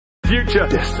future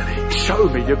destiny. Show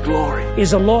me your glory.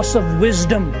 Is a loss of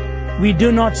wisdom. We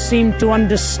do not seem to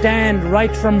understand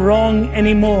right from wrong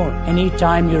anymore.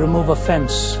 Anytime you remove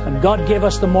offense, when God gave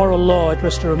us the moral law, it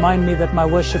was to remind me that my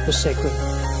worship was sacred,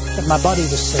 that my body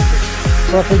was sacred,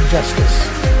 perfect justice.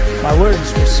 My words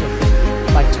were sacred,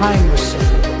 my time was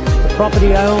sacred, the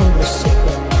property I owned was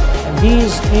sacred. And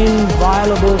these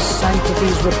inviolable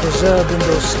sanctities were preserved in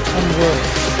those 10 words.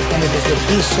 And it is the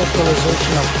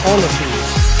desacralization of all of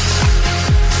these.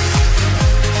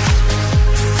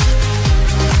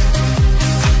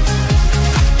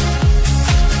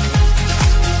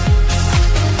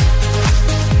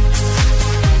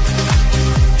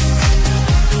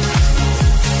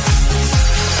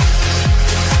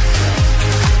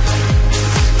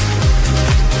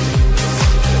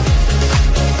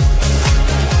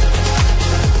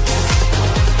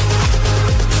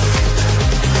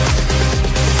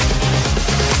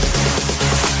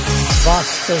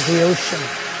 Vast as the ocean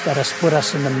that has put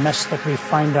us in the mess that we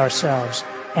find ourselves.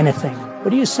 Anything. What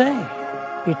do you say?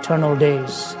 Eternal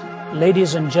days.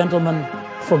 Ladies and gentlemen,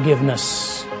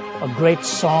 forgiveness. A great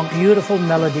song, beautiful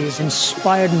melodies,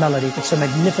 inspired melody. It's a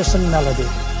magnificent melody.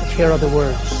 But here are the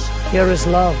words. Here is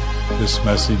love. This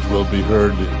message will be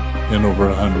heard in over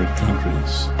 100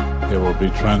 countries. It will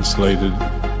be translated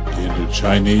into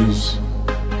Chinese,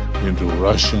 into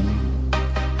Russian,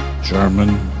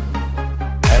 German.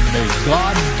 And may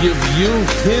God give you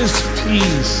His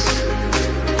peace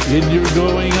in your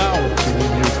going out, and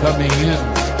in your coming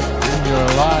in your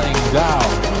lying down,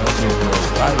 and in your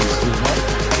rising up,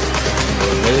 in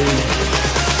your laying,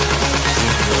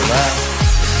 in your last.